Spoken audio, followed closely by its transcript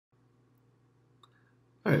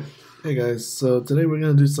Alright, hey guys, so today we're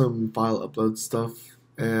going to do some file upload stuff,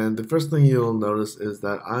 and the first thing you'll notice is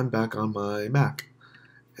that I'm back on my Mac,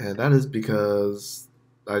 and that is because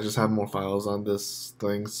I just have more files on this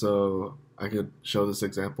thing, so I could show this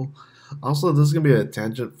example. Also, this is going to be a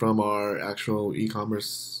tangent from our actual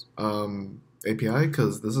e-commerce API,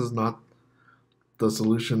 because this is not the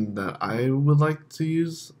solution that I would like to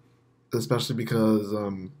use, especially because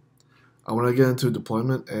I want to get into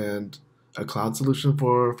deployment and a cloud solution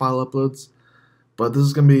for file uploads. But this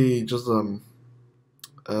is going to be just an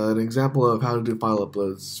example of how to do file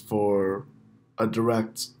uploads for a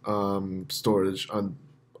direct storage on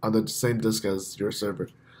the same disk as your server.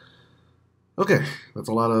 Okay, that's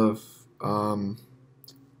a lot of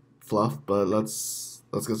fluff, but let's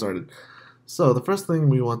get started. So the first thing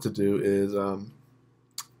we want to do is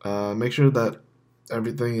make sure that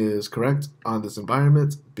everything is correct on this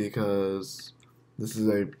environment because this is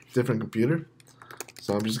a different computer.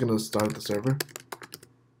 So I'm just going to start the server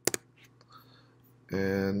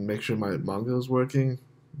and make sure my Mongo is working.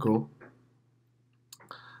 Cool.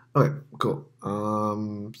 Okay, cool.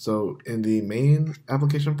 So in the main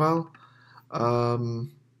application file,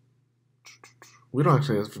 we don't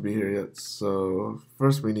actually have to be here yet. So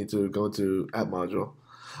first we need to go to app module.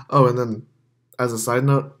 Oh, and then as a side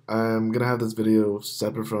note, I'm gonna have this video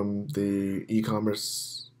separate from the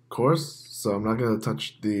e-commerce course, so I'm not gonna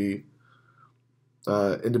touch the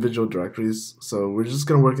individual directories. So we're just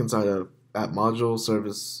gonna work inside of app module,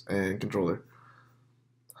 service, and controller.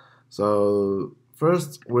 So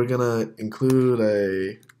first, we're gonna include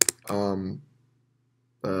a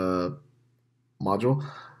module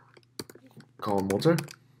called Multer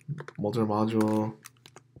module,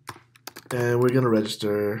 and we're gonna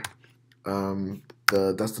register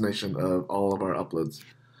the destination of all of our uploads.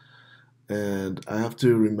 And I have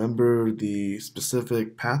to remember the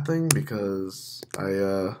specific pathing because I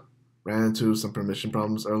ran into some permission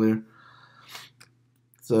problems earlier.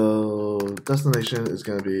 So destination is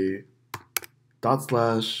going to be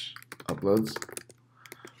 /uploads,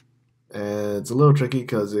 and it's a little tricky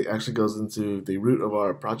because it actually goes into the root of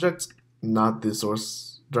our project, not the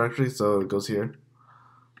source directory, so it goes here.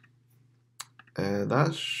 And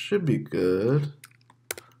that should be good.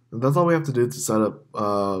 And that's all we have to do to set up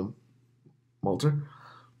Multer.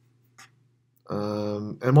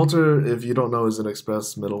 And Multer, if you don't know, is an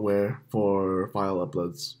express middleware for file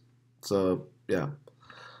uploads. So yeah.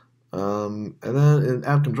 And then in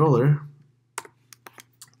app controller,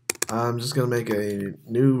 I'm just gonna make a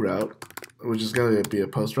new route, which is gonna be a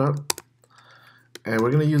post route, and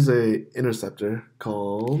we're gonna use a interceptor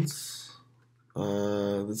called.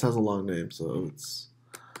 This has a long name, so it's.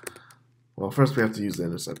 Well, first we have to use the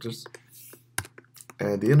interceptors.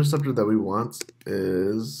 And the interceptor that we want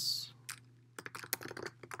is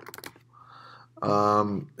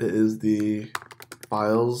it is the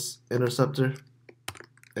files interceptor,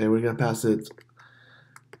 and we're gonna pass it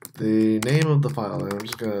the name of the file, and I'm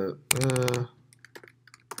just gonna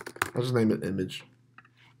I'll just name it image,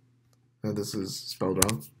 and this is spelled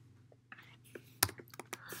wrong.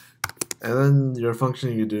 And then your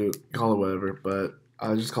function you do call it whatever, but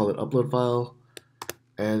I just call it upload file.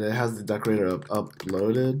 And it has the decorator of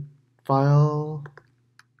uploaded file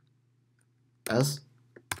s,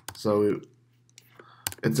 so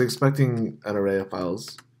it's expecting an array of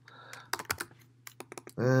files.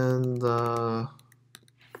 And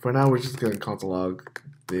for now, we're just going to console log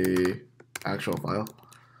the actual file.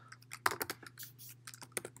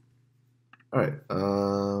 All right.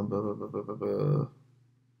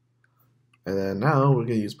 And then now we're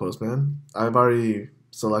going to use Postman. I've already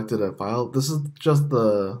selected a file. This is just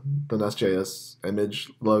the NestJS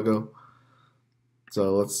image logo.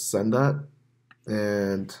 So let's send that.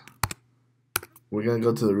 And we're going to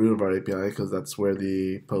go to the root of our API because that's where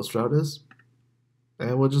the post route is.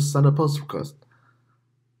 And we'll just send a post request.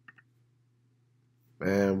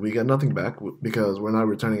 And we get nothing back because we're not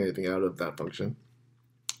returning anything out of that function.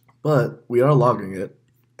 But we are logging it.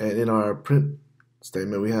 And in our print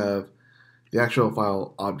statement, we have the actual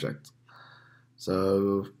file object.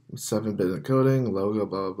 So 7-bit encoding, logo,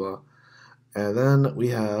 blah, blah, blah. And then we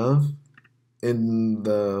have in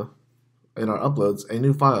our uploads a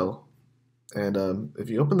new file. And if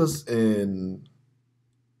you open this in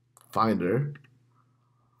Finder,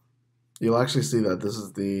 you'll actually see that this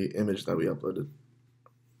is the image that we uploaded.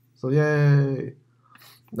 So yay!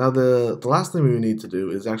 Now the last thing we need to do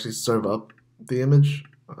is actually serve up the image.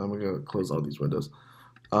 I'm going to close all these windows.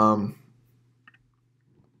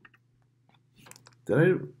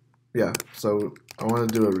 Yeah, so I want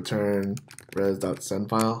to do a return res.send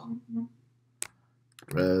file.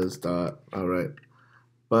 Alright.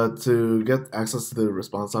 But to get access to the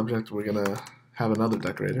response object, we're gonna have another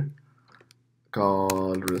decorator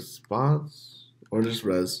called response, or just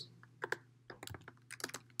res.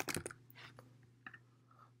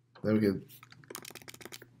 Then we can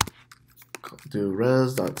do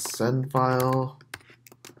res.send file,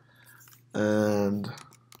 and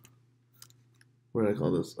what did I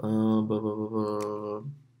call this? Oh,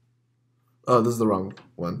 this is the wrong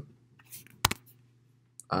one.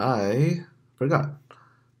 I forgot.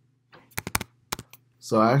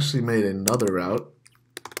 So I actually made another route,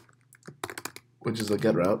 which is a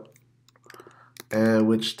get route, and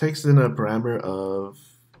which takes in a parameter of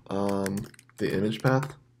the image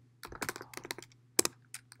path.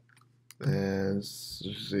 And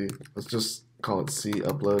let's just call it C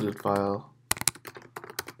uploaded file.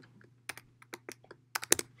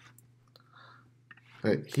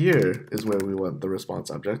 Right here is where we want the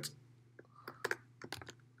response object.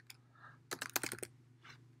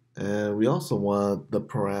 And we also want the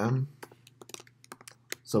param,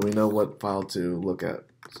 so we know what file to look at.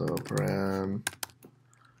 So param,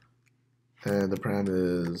 and the param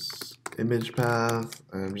is image path,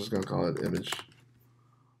 and I'm just going to call it image.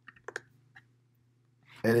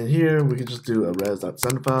 And in here, we can just do a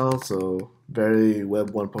res.send file, so very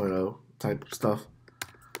web 1.0 type stuff.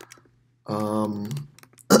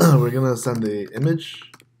 We're going to send the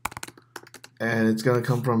image, and it's going to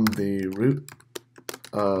come from the root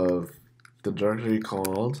of the directory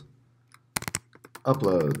called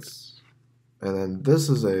uploads. And then this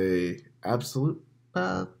is a absolute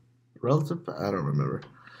path, relative path, I don't remember.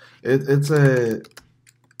 That's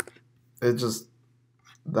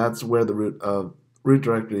where the root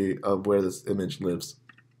directory of where this image lives.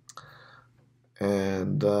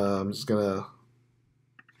 And I'm just gonna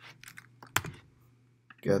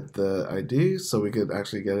get the ID so we could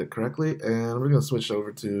actually get it correctly, and we're gonna switch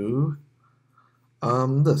over to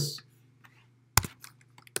this.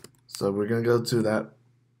 So we're gonna go to that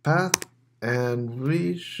path, and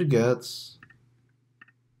we should get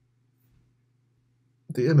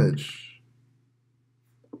the image,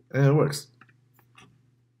 and it works.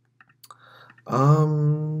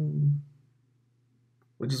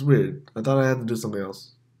 Which is weird. I thought I had to do something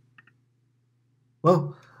else.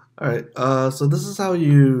 Well, alright, so this is how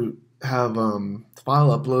you have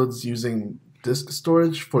file uploads using disk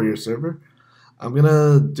storage for your server. I'm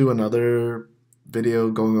gonna do another video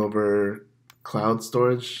going over cloud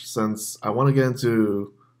storage, since I want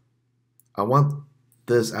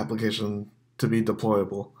this application to be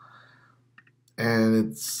deployable.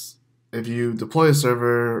 And if you deploy a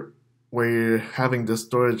server where you're having disk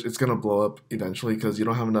storage, it's gonna blow up eventually because you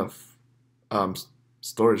don't have enough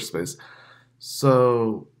storage space.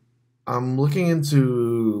 So I'm looking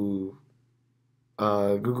into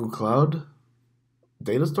Google Cloud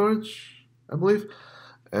data storage, I believe,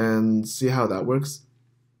 and see how that works.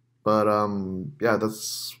 But yeah,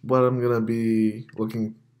 that's what I'm gonna be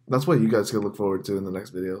looking. That's what you guys can look forward to in the next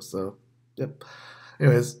video. So, yep.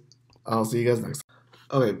 Anyways, I'll see you guys next time.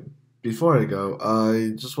 Okay, before I go,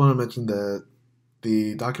 I just want to mention that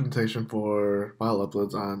the documentation for file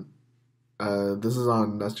uploads this is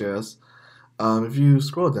on NestJS. If you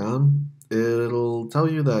scroll down, it'll tell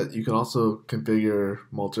you that you can also configure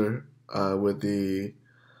Multer with the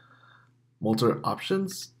Multer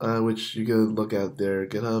options, which you could look at their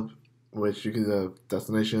GitHub, which you could have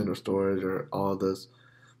destination or storage or all of this.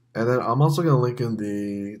 And then I'm also going to link in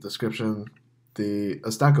the description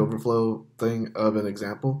a Stack Overflow thing of an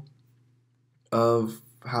example of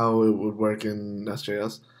how it would work in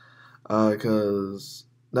NestJS, because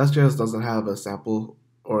NestJS doesn't have a sample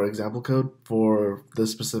or example code for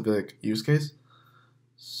this specific use case.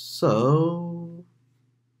 So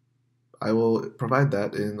I will provide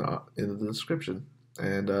that in the description.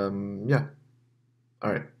 And yeah.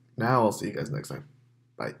 All right. Now I'll see you guys next time.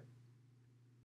 Bye.